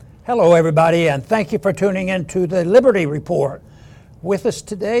Hello, everybody, and thank you for tuning in to the Liberty Report. With us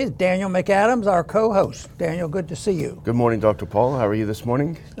today is Daniel McAdams, our co-host. Daniel, good to see you. Good morning, Dr. Paul. How are you this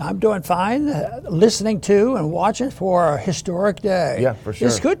morning? I'm doing fine, listening to and watching for a historic day. Yeah, for sure.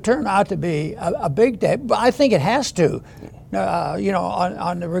 This could turn out to be a big day, but I think it has to.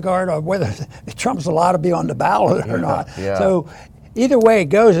 On the regard of whether Trump's allowed to be on the ballot or not. Yeah. So either way it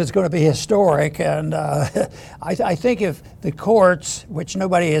goes, it's going to be historic. And I think if the courts, which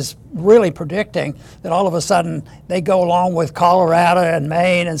nobody is really predicting, that all of a sudden they go along with Colorado and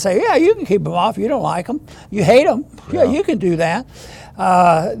Maine and say, yeah, you can keep them off. You don't like them. You hate them. Yeah, you can do that.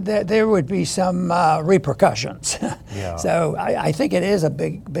 There would be some repercussions. Yeah. So I think it is a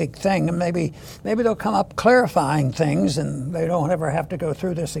big thing, and maybe they'll come up clarifying things, and they don't ever have to go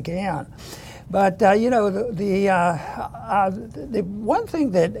through this again. But the one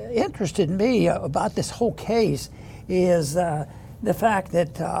thing that interested me about this whole case is the fact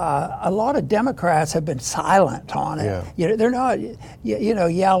that a lot of Democrats have been silent on it. Yeah. They're not,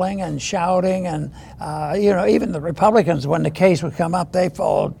 yelling and shouting, and even the Republicans, when the case would come up, they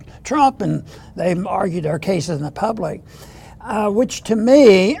followed Trump and they argued their cases in the public. Which to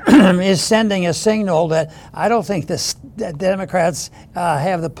me is sending a signal that I don't think that Democrats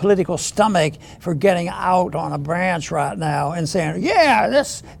have the political stomach for getting out on a branch right now and saying, yeah,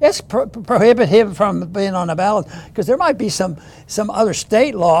 let's prohibit him from being on the ballot, because there might be some other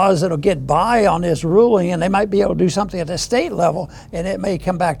state laws that'll get by on this ruling, and they might be able to do something at the state level, and it may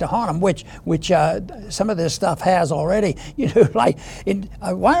come back to haunt them, which some of this stuff has already. Why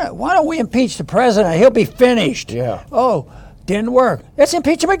don't we impeach the president? He'll be finished. Yeah. Oh. Didn't work. Let's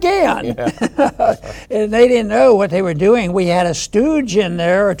impeach him again. Yeah. And they didn't know what they were doing. We had a stooge in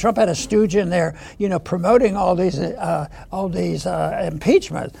there, or Trump had a stooge in there, promoting all these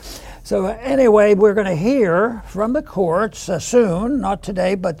impeachments. So anyway, we're going to hear from the courts soon, not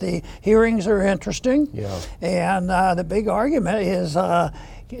today, but the hearings are interesting. Yeah. And the big argument is,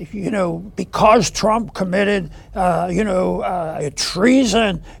 because Trump committed,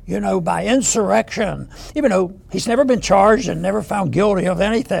 treason, by insurrection, even though he's never been charged and never found guilty of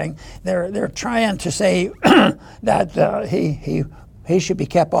anything, they're trying to say that he should be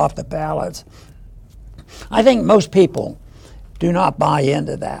kept off the ballots. I think most people do not buy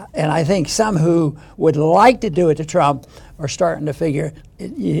into that, and I think some who would like to do it to Trump are starting to figure,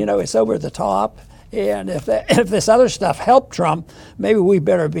 it's over the top. And if this other stuff helped Trump, maybe we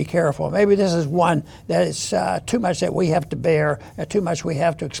better be careful. Maybe this is one that is too much that we have to bear, too much we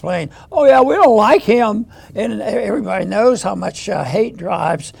have to explain. Oh yeah, we don't like him, and everybody knows how much hate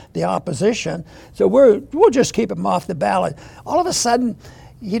drives the opposition. So we'll just keep him off the ballot. All of a sudden,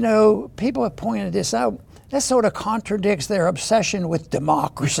 people have pointed this out. That sort of contradicts their obsession with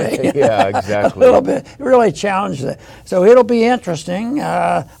democracy. Yeah, exactly. A little bit, really challenged it. So it'll be interesting.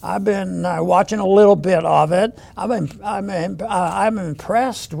 I've been watching a little bit of it. I'm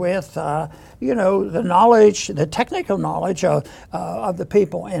impressed with the knowledge, the technical knowledge of the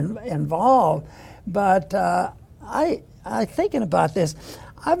people involved. But I thinking about this,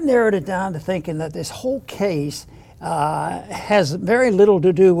 I've narrowed it down to thinking that this whole case has very little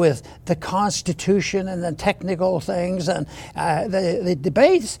to do with the Constitution and the technical things, and the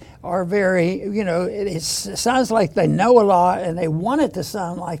debates are very, it sounds like they know a lot and they want it to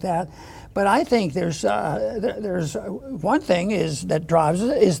sound like that. But I think there's one thing that drives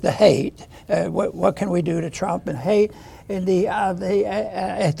it is the hate. What can we do to Trump and hate? And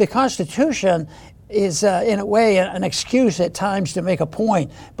the Constitution is in a way an excuse at times to make a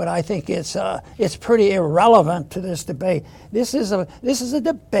point, but I think it's pretty irrelevant to this debate. This is a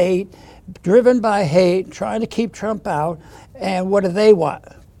debate driven by hate, trying to keep Trump out, and what do they want?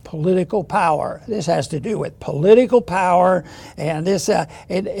 Political power. This has to do with political power, and this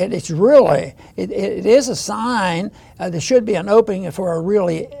it is a sign. There should be an opening for a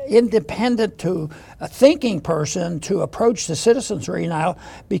really independent to a thinking person to approach the citizenry now,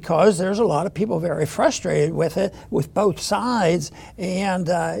 because there's a lot of people very frustrated with it, with both sides. And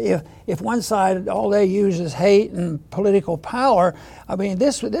if one side all they use is hate and political power, I mean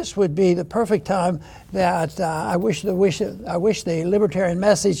this would be the perfect time that I wish the libertarian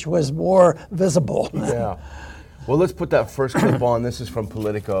message was more visible. Yeah. Well, let's put that first clip on. This is from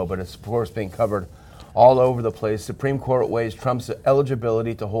Politico, but it's of course being covered all over the place. Supreme Court weighs Trump's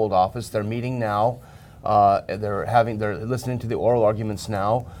eligibility to hold office. They're meeting now. They're listening to the oral arguments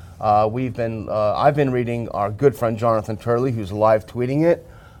now. I've been reading our good friend Jonathan Turley, who's live tweeting it.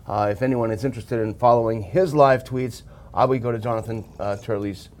 If anyone is interested in following his live tweets, I would go to Jonathan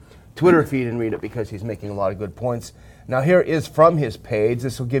Turley's Twitter feed and read it, because he's making a lot of good points. Now here is from his page.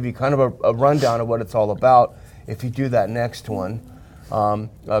 This will give you kind of a rundown of what it's all about if you do that next one.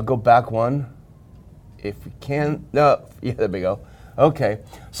 Go back one, if we can. No, yeah, there we go. Okay,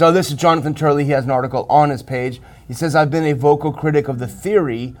 so this is Jonathan Turley. He has an article on his page. He says, I've been a vocal critic of the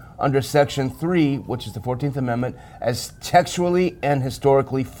theory under Section 3, which is the 14th Amendment, as textually and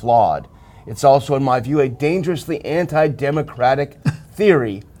historically flawed. It's also, in my view, a dangerously anti-democratic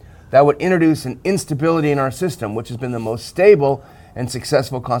theory that would introduce an instability in our system, which has been the most stable and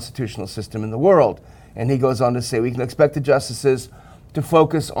successful constitutional system in the world. And he goes on to say, we can expect the justices to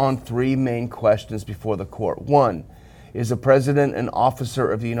focus on three main questions before the court. One, is the president an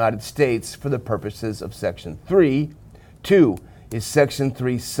officer of the United States for the purposes of Section 3? Two, is Section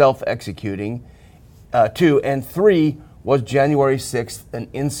 3 self-executing? Two, and three, was January 6th an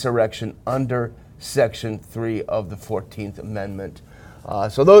insurrection under Section 3 of the 14th Amendment?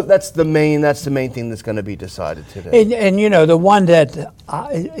 So that's the main thing that's going to be decided today. And you know, the one that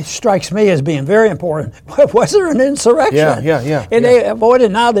strikes me as being very important, was there an insurrection? Yeah. And they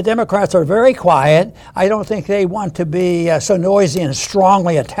avoided. Now the Democrats are very quiet. I don't think they want to be so noisy and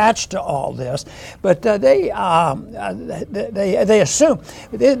strongly attached to all this. But they assume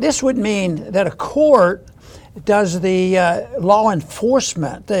this would mean that a court does the law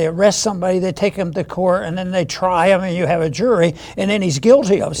enforcement. They arrest somebody, they take him to court, and then they try him, and you have a jury, and then he's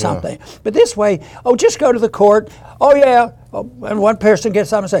guilty of something. Yeah. But this way, just go to the court. And one person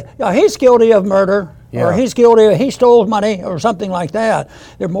gets up and say, he's guilty of murder, or he stole money, or something like that.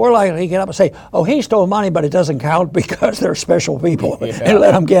 They're more likely to get up and say, he stole money, but it doesn't count because they're special people, and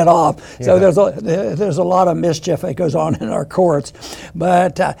let them get off. So there's a lot of mischief that goes on in our courts.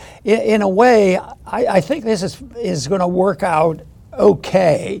 But in a way, I think this is going to work out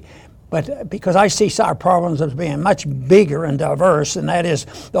okay. But because I see our problems as being much bigger and diverse, and that is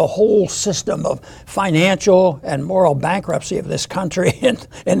the whole system of financial and moral bankruptcy of this country and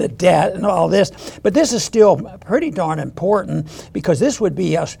the debt and all this. But this is still pretty darn important, because this would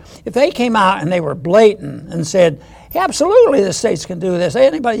be us. If they came out and they were blatant and said, absolutely, the states can do this.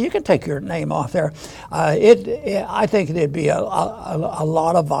 Anybody, you can take your name off there. I think there'd be a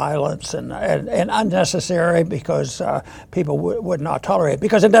lot of violence and unnecessary, because people would not tolerate it,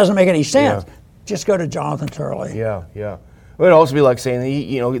 because it doesn't make any sense. Yeah. Just go to Jonathan Turley. Yeah. It would also be like saying,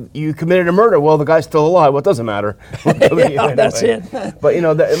 you committed a murder. Well, the guy's still alive. Well, it doesn't matter. Anyway. That's it. But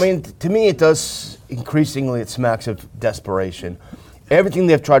to me, it does increasingly. It smacks of desperation. Everything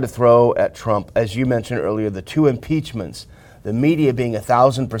they've tried to throw at Trump, as you mentioned earlier, the two impeachments, the media being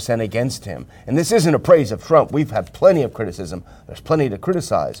 1,000% against him. And this isn't a praise of Trump. We've had plenty of criticism. There's plenty to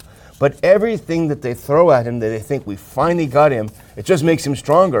criticize. But everything that they throw at him, that they think we finally got him, it just makes him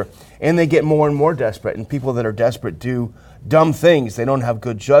stronger. And they get more and more desperate. And people that are desperate do dumb things. They don't have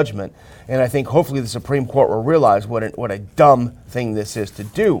good judgment. And I think hopefully the Supreme Court will realize what a dumb thing this is to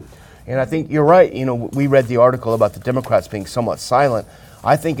do. And I think you're right. We read the article about the Democrats being somewhat silent.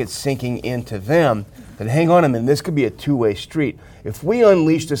 I think it's sinking into them that, hang on a minute, this could be a two-way street. If we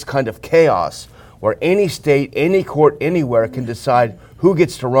unleash this kind of chaos where any state, any court, anywhere can decide who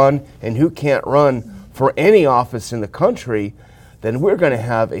gets to run and who can't run for any office in the country, then we're going to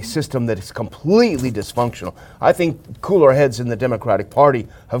have a system that is completely dysfunctional. I think cooler heads in the Democratic Party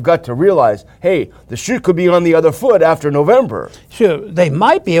have got to realize, hey, the shoe could be on the other foot after November. So they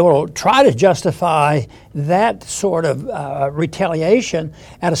might be able to try to justify that sort of retaliation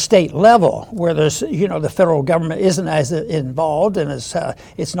at a state level, where there's, the federal government isn't as involved, and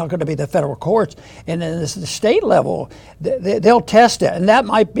it's not going to be the federal courts. And then the state level, they'll test it, and that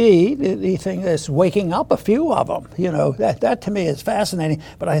might be the thing that's waking up a few of them. That to me is fascinating,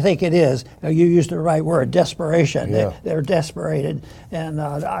 but I think it is. You used the right word, desperation. Yeah. They're desperated, and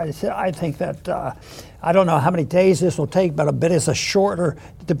I think that. I don't know how many days this will take, but I bet it's a shorter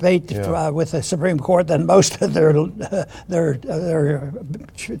debate with the Supreme Court than most of their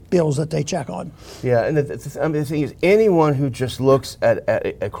bills that they check on. Yeah, and the thing is, anyone who just looks at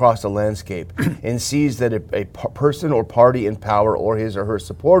across the landscape and sees that a person or party in power or his or her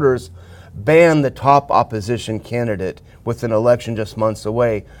supporters ban the top opposition candidate with an election just months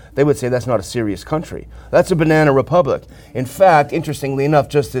away, they would say that's not a serious country. That's a banana republic. In fact, interestingly enough,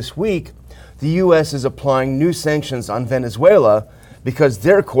 just this week, the U.S. is applying new sanctions on Venezuela because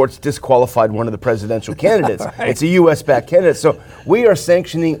their courts disqualified one of the presidential candidates. Right. It's a U.S.-backed candidate. So we are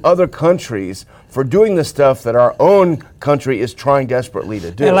sanctioning other countries for doing the stuff that our own country is trying desperately to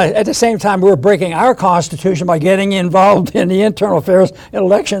do. And at the same time, we're breaking our Constitution by getting involved in the internal affairs and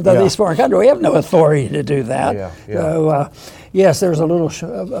elections of these foreign countries. We have no authority to do that. Yeah. So, yes, there's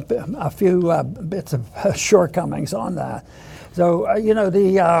a few bits of shortcomings on that. So,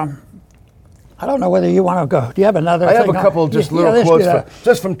 I don't know whether you want to go. Do you have another I thing? have a couple of just little quotes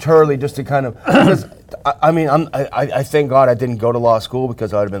just from Turley, just to kind of, because, I thank God I didn't go to law school,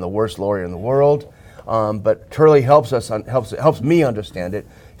 because I would have been the worst lawyer in the world. But Turley helps me understand it.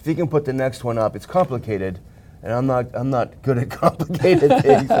 If you can put the next one up, it's complicated, and I'm not good at complicated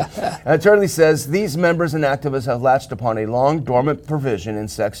things. Turley says, these members and activists have latched upon a long dormant provision in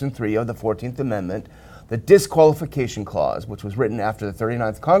Section 3 of the 14th Amendment, the disqualification clause, which was written after the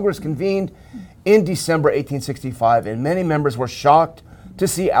 39th Congress convened in December 1865, and many members were shocked to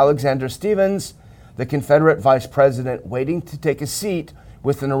see Alexander Stephens, the Confederate vice president, waiting to take a seat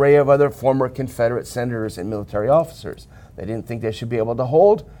with an array of other former Confederate senators and military officers. They didn't think they should be able to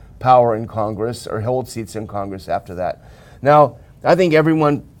hold power in Congress or hold seats in Congress after that. Now, I think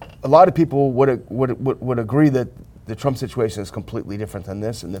a lot of people would agree that the Trump situation is completely different than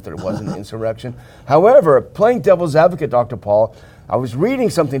this, and that there was an insurrection. However, playing devil's advocate, Dr. Paul, I was reading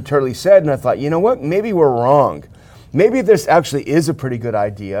something Turley said, and I thought, you know what, maybe we're wrong. Maybe this actually is a pretty good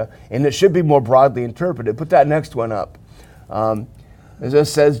idea, and it should be more broadly interpreted. Put that next one up. As it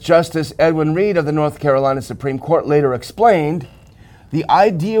says, Justice Edwin Reed of the North Carolina Supreme Court later explained, the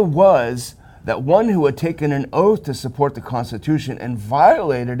idea was that one who had taken an oath to support the Constitution and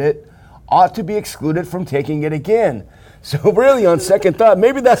violated it ought to be excluded from taking it again. So really, on second thought,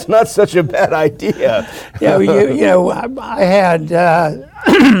 maybe that's not such a bad idea. I had,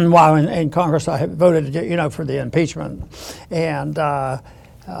 while in Congress, I had voted, for the impeachment. And my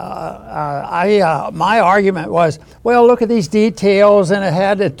argument was, well, look at these details, and it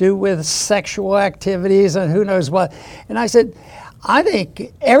had to do with sexual activities and who knows what. And I said, I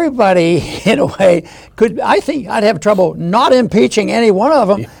think everybody, in a way, I think I'd have trouble not impeaching any one of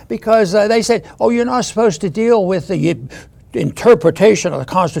them, because they said, oh, you're not supposed to deal with the interpretation of the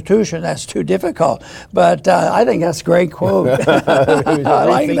Constitution. That's too difficult. But I think that's a great quote. I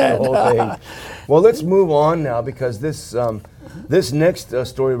like that. The whole thing. Well, let's move on now, because this next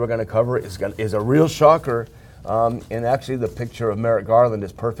story we're going to cover is a real shocker. And actually, the picture of Merrick Garland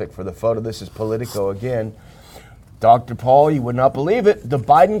is perfect for the photo. This is Politico again. Dr. Paul, you would not believe it. The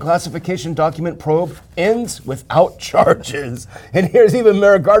Biden classification document probe ends without charges. And here's even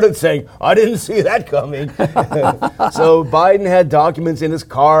Merrick Garland saying, I didn't see that coming. So Biden had documents in his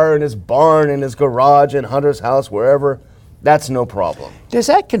car, in his barn, in his garage, in Hunter's house, wherever. That's no problem. Does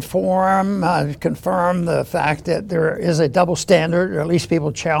that confirm the fact that there is a double standard, or at least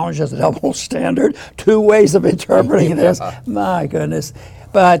people challenge as a double standard, two ways of interpreting this? My goodness.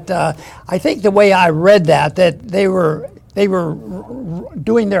 But I think the way I read that they were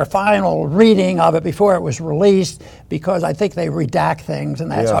doing their final reading of it before it was released, because I think they redact things,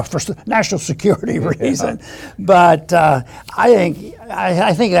 and that's for national security reason. But I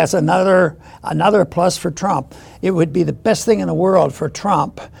think that's another plus for Trump. It would be the best thing in the world for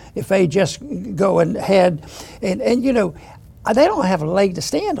Trump if they just go ahead and they don't have a leg to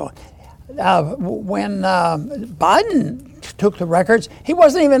stand on. When Biden took the records, he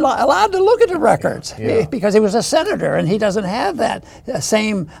wasn't even allowed to look at the records because he was a senator, and he doesn't have that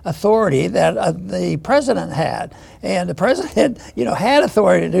same authority that the president had. And the president, had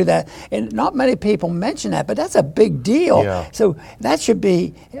authority to do that. And not many people mention that, but that's a big deal. Yeah. So that should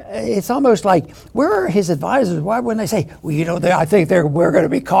be, it's almost like, where are his advisors? Why wouldn't they say, well, I think we're going to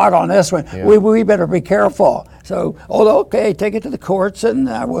be caught on this one. Yeah. We better be careful. So, okay, take it to the courts, and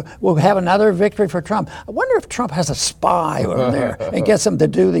we'll have another victory for Trump. I wonder if Trump has a spy over there and gets them to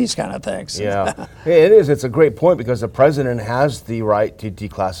do these kind of things. Yeah, it is. It's a great point, because the president has the right to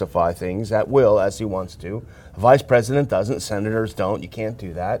declassify things at will, as he wants to. The vice president doesn't. Senators don't. You can't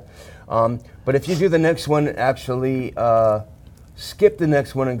do that. But if you do the next one, actually skip the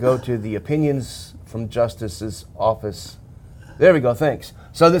next one and go to the opinions from Justice's office. There we go. Thanks.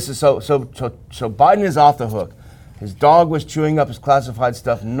 So this is so Biden is off the hook. His dog was chewing up his classified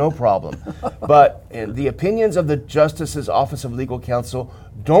stuff, no problem. But the opinions of the Justice's Office of Legal Counsel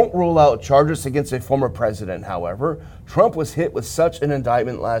don't rule out charges against a former president, however. Trump was hit with such an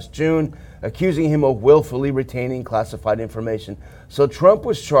indictment last June, accusing him of willfully retaining classified information. So Trump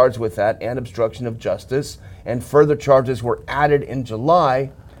was charged with that and obstruction of justice, and further charges were added in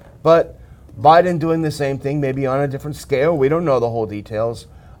July. But Biden doing the same thing, maybe on a different scale. We don't know the whole details.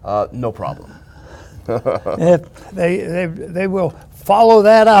 No problem. They will follow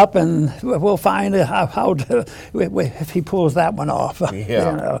that up, and we'll find how to, if he pulls that one off.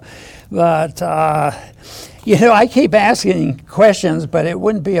 Yeah. But I keep asking questions, but it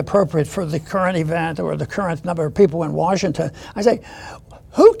wouldn't be appropriate for the current event or the current number of people in Washington. I say,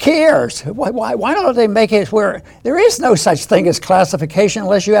 Who cares? Why don't they make it where there is no such thing as classification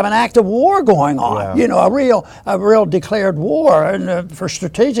unless you have an active war going on? Yeah. A real declared war, and for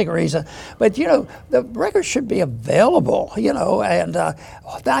strategic reason. But the records should be available. And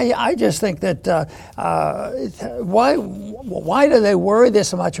I just think that why do they worry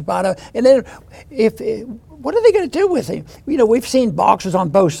this much about it? And then what are they going to do with it? We've seen boxes on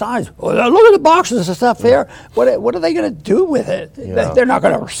both sides. Well, look at the boxes and stuff there. What are they going to do with it? Yeah. They're not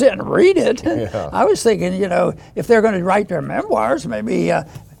going to sit and read it. Yeah. I was thinking, if they're going to write their memoirs, maybe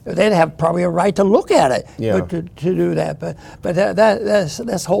they'd have probably a right to look at it. Yeah. to do that. But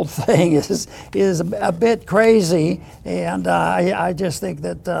this whole thing is a bit crazy, and I just think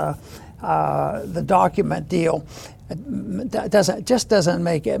that the document deal doesn't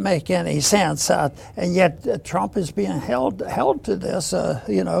make any sense, and yet Trump is being held to this.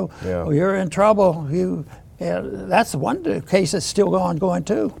 Well, you're in trouble. That's one case that's still going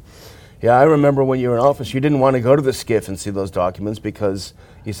too. Yeah, I remember when you were in office, you didn't want to go to the SCIF and see those documents because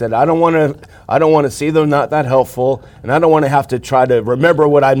you said, I don't want to see them, not that helpful, and I don't want to have to try to remember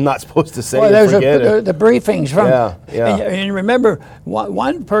what I'm not supposed to say. Well, there's forget the briefings from. Yeah. And remember,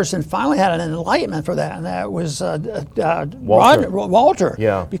 one person finally had an enlightenment for that, and that was Walter.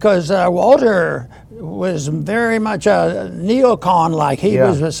 Yeah. Because Walter was very much a neocon, like he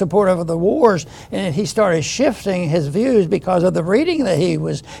was supportive of the wars, and he started shifting his views because of the reading that he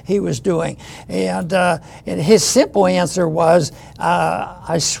was doing, and his simple answer was,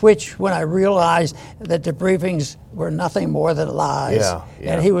 I switched when I realized that the briefings were nothing more than lies. Yeah.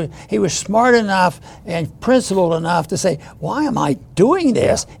 And he was smart enough and principled enough to say, why am I doing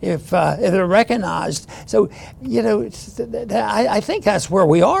this if they're recognized? So, I think that's where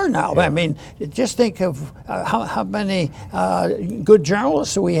we are now. Yeah. I mean, just think of how many good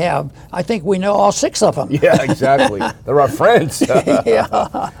journalists we have. I think we know all 6 of them. Yeah, exactly. They're our friends.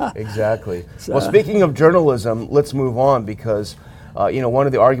 Yeah. Exactly. Well, speaking of journalism, let's move on because one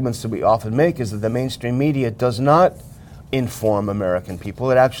of the arguments that we often make is that the mainstream media does not inform American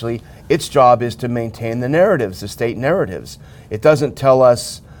people. Its job is to maintain the narratives, the state narratives. It doesn't tell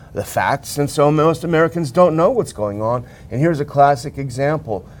us the facts, and so most Americans don't know what's going on. And here's a classic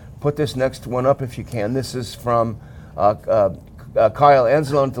example. Put this next one up if you can. This is from Kyle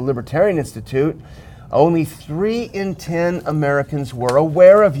Anzalone at the Libertarian Institute. Only 3 in 10 Americans were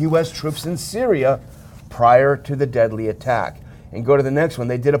aware of U.S. troops in Syria prior to the deadly attack. And go to the next one.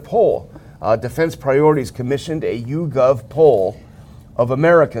 They did a poll. Defense Priorities commissioned a YouGov poll of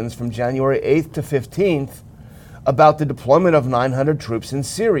Americans from January 8th to 15th about the deployment of 900 troops in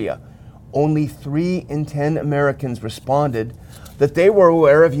Syria. Only 3 in 10 Americans responded that they were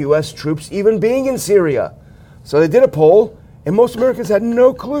aware of U.S. troops even being in Syria. So they did a poll, and most Americans had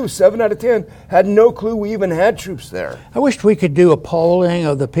no clue. 7 out of 10 had no clue we even had troops there. I wished we could do a polling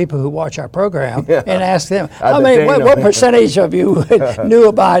of the people who watch our program and ask them, what percentage of you knew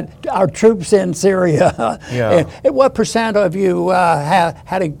about our troops in Syria? Yeah. And what percent of you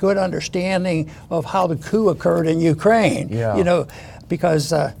had a good understanding of how the coup occurred in Ukraine? Yeah.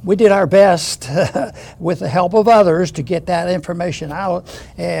 Because we did our best with the help of others to get that information out,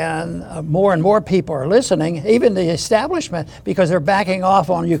 and more people are listening, even the establishment, because they're backing off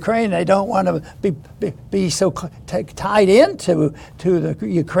on Ukraine. They don't want to be so tied into the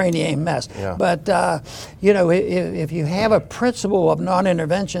Ukrainian mess. Yeah. But if you have a principle of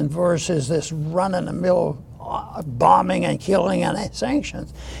non-intervention versus this run-in-the-mill bombing and killing and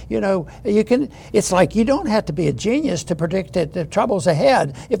sanctions, you can. It's like you don't have to be a genius to predict that the trouble's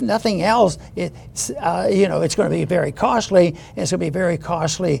ahead. If nothing else, it's going to be very costly. And it's going to be very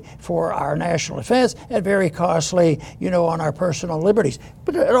costly for our national defense and very costly, on our personal liberties.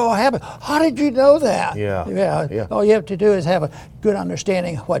 But it all happened. How did you know that? Yeah. All you have to do is have a good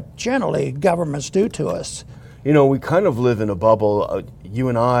understanding of what generally governments do to us. We kind of live in a bubble. You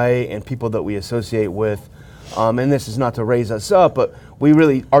and I and people that we associate with. And this is not to raise us up, but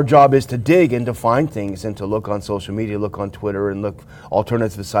our job is to dig and to find things and to look on social media, look on Twitter, and look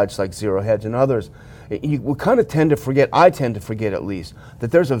alternative sites like Zero Hedge and others. We kind of tend to forget, I tend to forget at least,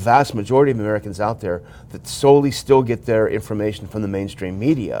 that there's a vast majority of Americans out there that solely still get their information from the mainstream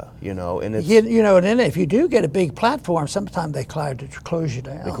media, and it's... and then if you do get a big platform, sometimes they close you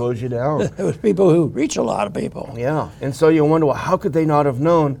down. They close you down. There's people who reach a lot of people. Yeah, and so you wonder, well, how could they not have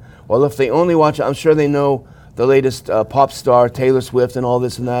known? Well, if they only watch, I'm sure they know the latest pop star, Taylor Swift, and all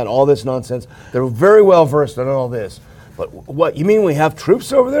this and that, all this nonsense. They're very well versed on all this. But what, you mean we have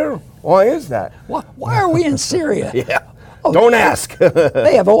troops over there? Why is that? Why are we in Syria? Yeah. Don't ask.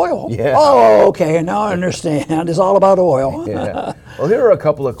 They have oil. Yeah. Oh, okay. Now I understand. It's all about oil. Yeah. Well, here are a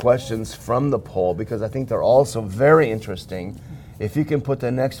couple of questions from the poll because I think they're also very interesting If you can put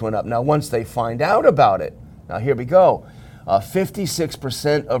the next one up. Now, once they find out about it, now here we go.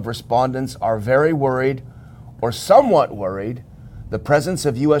 56% of respondents are very worried or somewhat worried the presence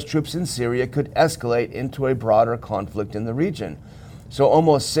of U.S. troops in Syria could escalate into a broader conflict in the region. So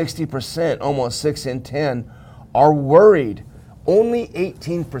almost 60%, almost 6 in 10, are worried. Only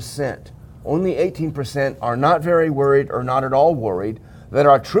 18% are not very worried or not at all worried that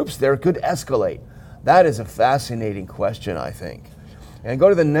our troops there could escalate. That is a fascinating question, I think. And go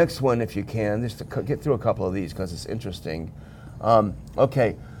to the next one if you can, just to get through a couple of these because it's interesting.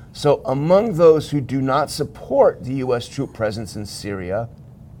 Okay, so among those who do not support the U.S. troop presence in Syria,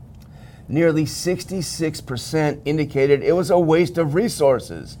 nearly 66% indicated it was a waste of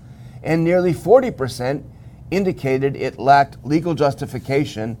resources, and nearly 40% indicated it lacked legal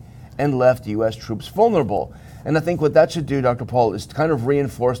justification and left U.S. troops vulnerable. And I think what that should do, Dr. Paul, is kind of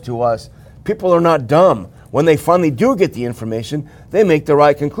reinforce to us, people are not dumb. When they finally do get the information, they make the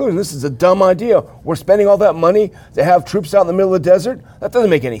right conclusion. This is a dumb idea. We're spending all that money to have troops out in the middle of the desert? That doesn't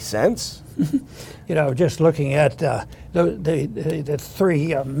make any sense. You know, just looking at the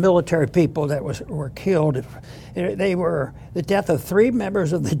 3 military people that were killed, they were the death of 3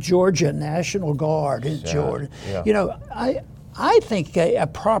 members of the Georgia National Guard in Georgia. Yeah. You know, I think a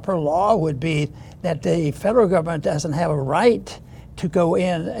proper law would be that the federal government doesn't have a right to go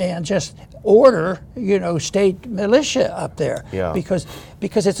in and just order, you know, state militia up there, because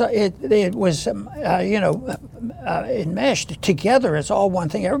it was enmeshed together. It's all one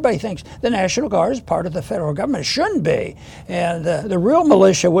thing. Everybody thinks the National Guard is part of the federal government. It shouldn't be, and the real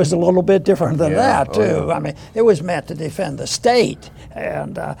militia was a little bit different than that too. I mean, it was meant to defend the state,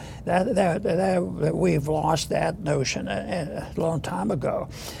 and that we've lost that notion a long time ago,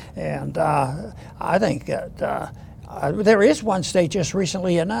 and I think that. There is one state just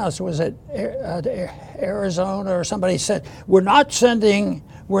recently announced, was it Arizona or somebody said, we're not sending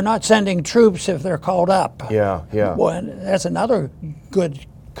troops if they're called up. Yeah. Well, that's another good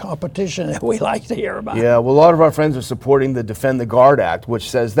competition that we like to hear about. Yeah, well, a lot of our friends are supporting the Defend the Guard Act, which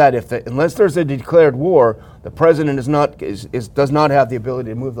says that unless there's a declared war, the president does not have the ability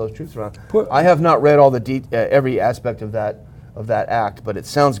to move those troops around. I have not read all the every aspect of that act, but it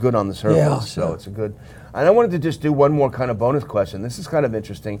sounds good on the surface, so it's a good. And I wanted to just do one more kind of bonus question. This is kind of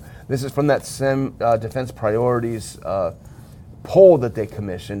interesting. This is from that SIM Defense Priorities poll that they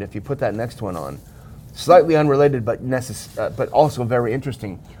commissioned. If you put that next one on. Slightly unrelated, but also very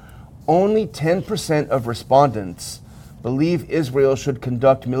interesting. Only 10% of respondents believe Israel should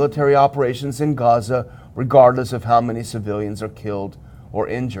conduct military operations in Gaza regardless of how many civilians are killed or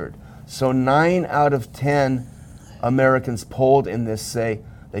injured. So 9 out of 10 Americans polled in this say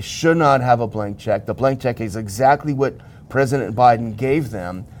they should not have a blank check. The blank check is exactly what President Biden gave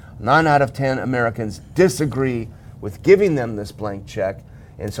them. 9 out of 10 Americans disagree with giving them this blank check.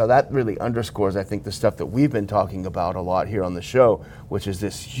 And so that really underscores, I think, the stuff that we've been talking about a lot here on the show, which is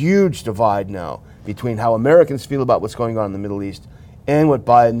this huge divide now between how Americans feel about what's going on in the Middle East and what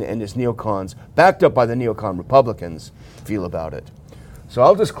Biden and his neocons, backed up by the neocon Republicans, feel about it. So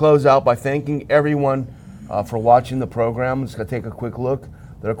I'll just close out by thanking everyone for watching the program. I'm just going to take a quick look.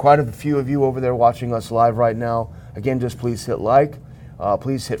 There are quite a few of you over there watching us live right now. Again, just please hit like,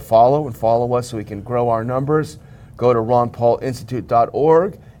 please hit follow and follow us so we can grow our numbers. Go to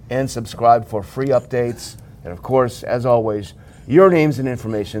ronpaulinstitute.org and subscribe for free updates. And of course, as always, your names and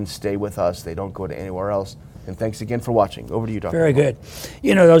information stay with us. They don't go to anywhere else. And thanks again for watching. Over to you, Dr. Very good.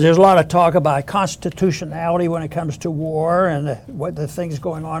 You know, there's a lot of talk about constitutionality when it comes to war and what the things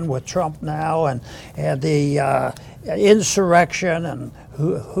going on with Trump now and the insurrection and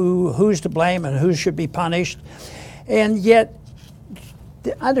who's to blame and who should be punished. And yet,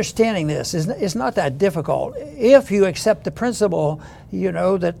 understanding this is not that difficult if you accept the principle, you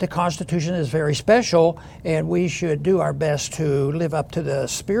know, that the Constitution is very special and we should do our best to live up to the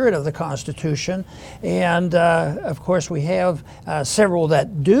spirit of the Constitution. And of course we have several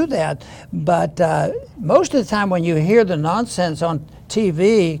that do that, but most of the time when you hear the nonsense on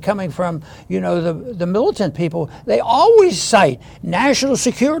TV coming from, you know, the militant people, they always cite national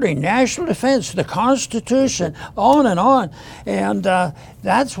security, national defense, the Constitution, on and on, and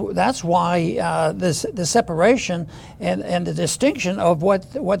that's why the separation and the distinction of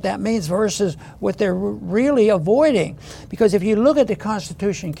what that means versus what they're really avoiding. Because if you look at the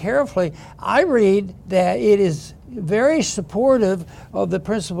Constitution carefully, I read that it is very supportive of the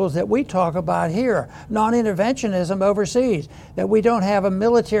principles that we talk about here. Non-interventionism overseas, that we don't have a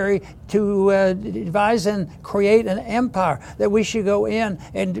military to devise and create an empire, that we should go in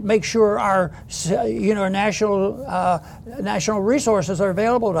and make sure our national resources are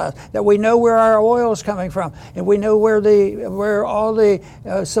available to us, that we know where our oil is coming from, and we know where all the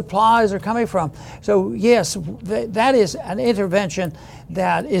supplies are coming from. So yes, that is an intervention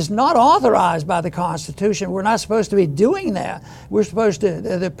that is not authorized by the Constitution. We're not supposed to be doing that. We're supposed to,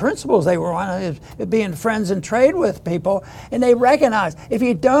 the principles they were on is being friends and trade with people, and they recognize if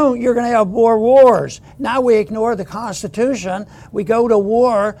you don't, you're going to have more wars. Now we ignore the Constitution, we go to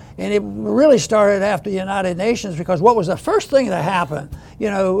war, and it really started after the United Nations, because what was the first thing that happened?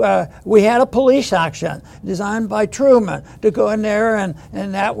 We had a police action designed by Truman to go in there, and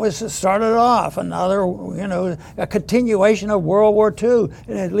that was started off another, a continuation of World War II,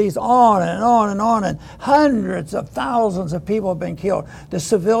 and it leads on and on and on, and hundreds of thousands of people have been killed, the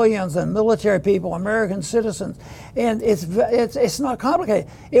civilians and military people, American citizens, and it's not complicated.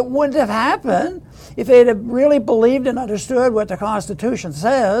 It wouldn't have happened if they'd have really believed and understood what the Constitution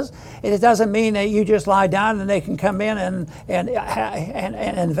says. It doesn't mean that you just lie down and they can come in and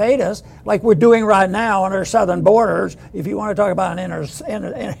invade us like we're doing right now on our southern borders. If you want to talk about an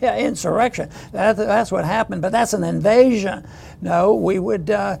insurrection, that's what happened. But that's an invasion. No, we would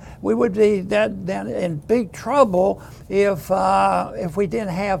be then in big trouble if we didn't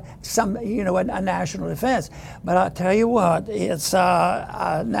have some a national defense. But I'll tell you what, it's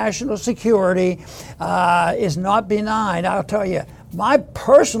national security is not benign. I'll tell you, my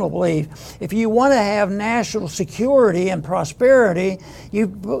personal belief, if you want to have national security and prosperity,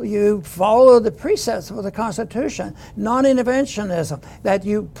 you follow the precepts of the Constitution. Non-interventionism, that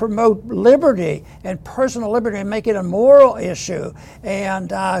you promote liberty and personal liberty and make it a moral issue,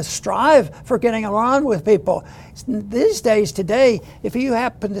 and strive for getting along with people. These days, today, if you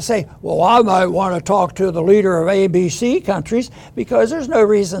happen to say, well, I might want to talk to the leader of ABC countries, because there's no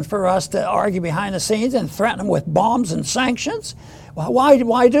reason for us to argue behind the scenes and threaten them with bombs and sanctions. Well,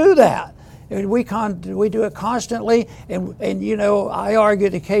 why do that? We do it constantly, and I argue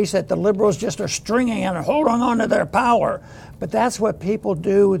the case that the liberals just are stringing and holding on to their power. But that's what people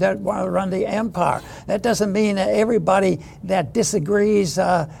do that want to run the empire. That doesn't mean that everybody that disagrees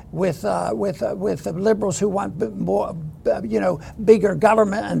with the liberals who want more, bigger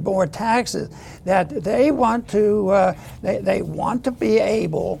government and more taxes, that they want to they want to be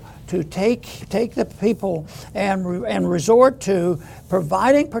able to take the people and resort to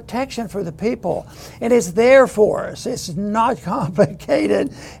providing protection for the people. And it's there for us. It's not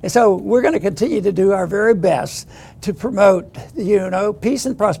complicated. And so we're going to continue to do our very best to promote, peace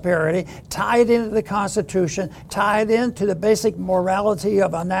and prosperity, tied into the Constitution, tied into the basic morality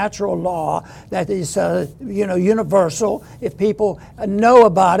of a natural law that is, universal. If people know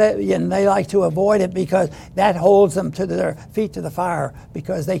about it, and they like to avoid it because that holds them to their feet to the fire,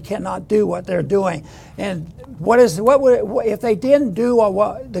 because they cannot do what they're doing. And if they didn't do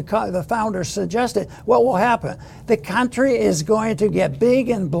what the founders suggested, what will happen? The country is going to get big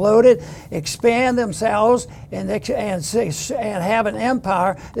and bloated, expand themselves, and have an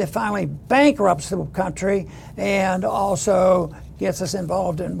empire that finally bankrupts the country and also gets us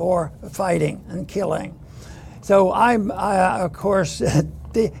involved in more fighting and killing. So I'm, of course,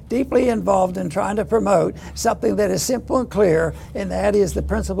 deeply involved in trying to promote something that is simple and clear, and that is the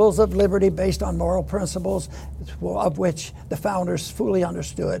principles of liberty based on moral principles of which the founders fully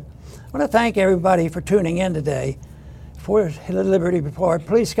understood. I want to thank everybody for tuning in today for the Liberty Report.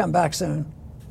 Please come back soon.